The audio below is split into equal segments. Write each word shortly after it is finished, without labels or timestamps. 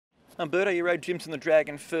Umberto, you rode JIMSON the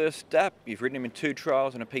Dragon first up. You've ridden him in 2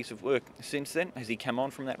 trials and a piece of work since then. Has he come on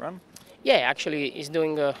from that run? Yeah, actually, he's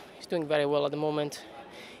doing very well at the moment.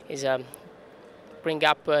 He's bring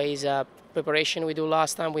up his preparation we do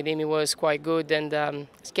last time with him. He was quite good, and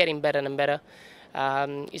it's getting better and better.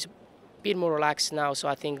 He's a bit more relaxed now, so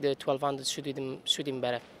I think the 1200 suit him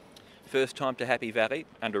better. First time to Happy Valley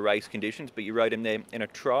under race conditions, but you rode him there in a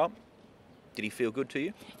trial. Did he feel good to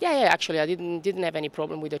you? Yeah. Actually, I didn't have any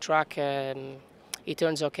problem with the track. He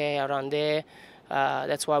turns okay around there.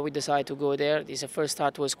 That's why we decided to go there. The first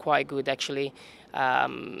start was quite good actually.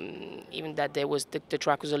 Even that there was the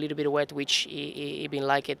track was a little bit wet, which he didn't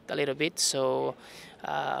like it a little bit. So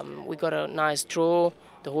we got a nice draw.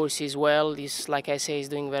 The horse is well. He's, like I say, he's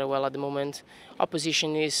doing very well at the moment.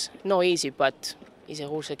 Opposition is not easy, but he's a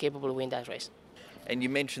horse that's capable of winning that race. And you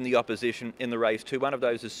mentioned the opposition in the race too. One of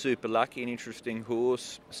those is Super Lucky, an interesting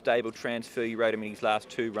horse, stable transfer. You rode him in his last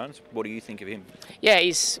 2 runs. What do you think of him? Yeah,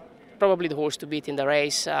 he's probably the horse to beat in the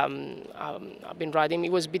race. I've been riding him. He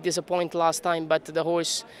was a bit disappointed last time, but the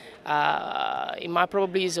horse,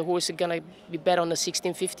 probably is a horse that's gonna be better on the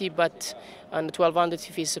 1650, but on the 1200,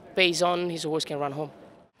 if he pays on, his horse can run home.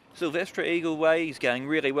 Silvestre Eagle Way, he's going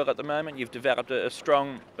really well at the moment. You've developed a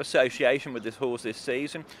strong association with this horse this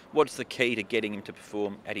season. What's the key to getting him to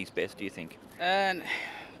perform at his best, do you think?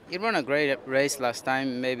 He ran a great race last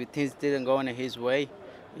time. Maybe things didn't go in his way,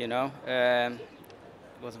 you know. It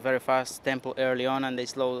was a very fast tempo early on, and they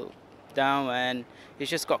slowed down, and he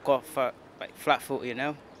just got caught like flat foot, you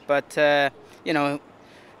know. But you know,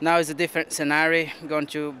 now it's a different scenario. Going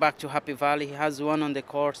back to Happy Valley, he has won on the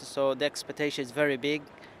course, so the expectation is very big.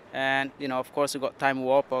 And you know, of course, we got Time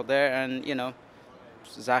Warp out there, and you know,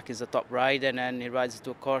 Zach is a top rider, and he rides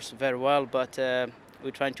the course very well. But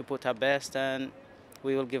we're trying to put our best, and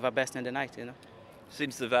we will give our best in the night, you know.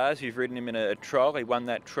 Since the Vase, you've ridden him in a trial. He won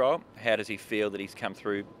that trial. How does he feel that he's come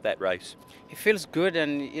through that race? He feels good,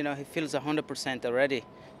 and you know, he feels 100% already.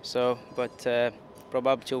 So, but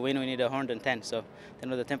probably to win, we need 110. So,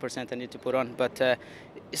 another 10% I need to put on. But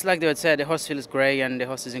it's like they had said, the horse feels great, and the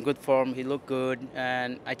horse is in good form. He looked good,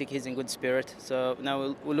 and I think he's in good spirit. So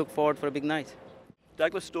now we'll look forward for a big night.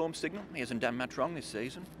 Douglas Storm Signal, he hasn't done much wrong this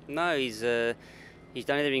season. No, he's done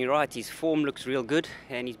everything right. His form looks real good,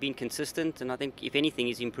 and he's been consistent, and I think, if anything,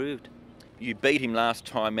 he's improved. You beat him last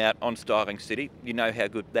time out on Styling City. You know how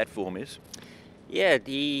good that form is. Yeah,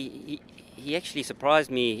 he actually surprised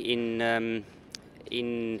me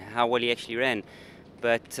in how well he actually ran.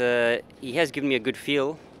 But he has given me a good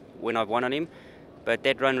feel when I've won on him. But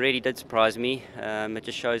that run really did surprise me. It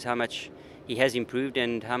just shows how much he has improved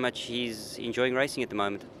and how much he's enjoying racing at the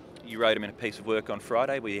moment. You rode him in a piece of work on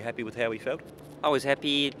Friday. Were you happy with how he felt? I was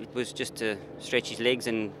happy. It was just to stretch his legs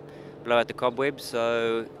and blow out the cobwebs.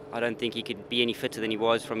 So I don't think he could be any fitter than he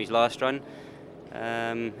was from his last run.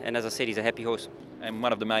 And as I said, he's a happy horse. And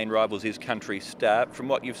one of the main rivals is Country Star. From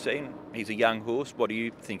what you've seen, he's a young horse. What do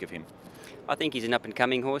you think of him? I think he's an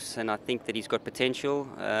up-and-coming horse, and I think that he's got potential.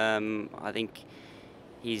 I think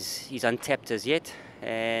he's untapped as yet,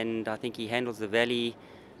 and I think he handles the valley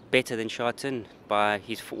better than Charton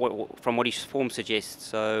from what his form suggests.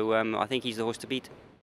 So I think he's the horse to beat.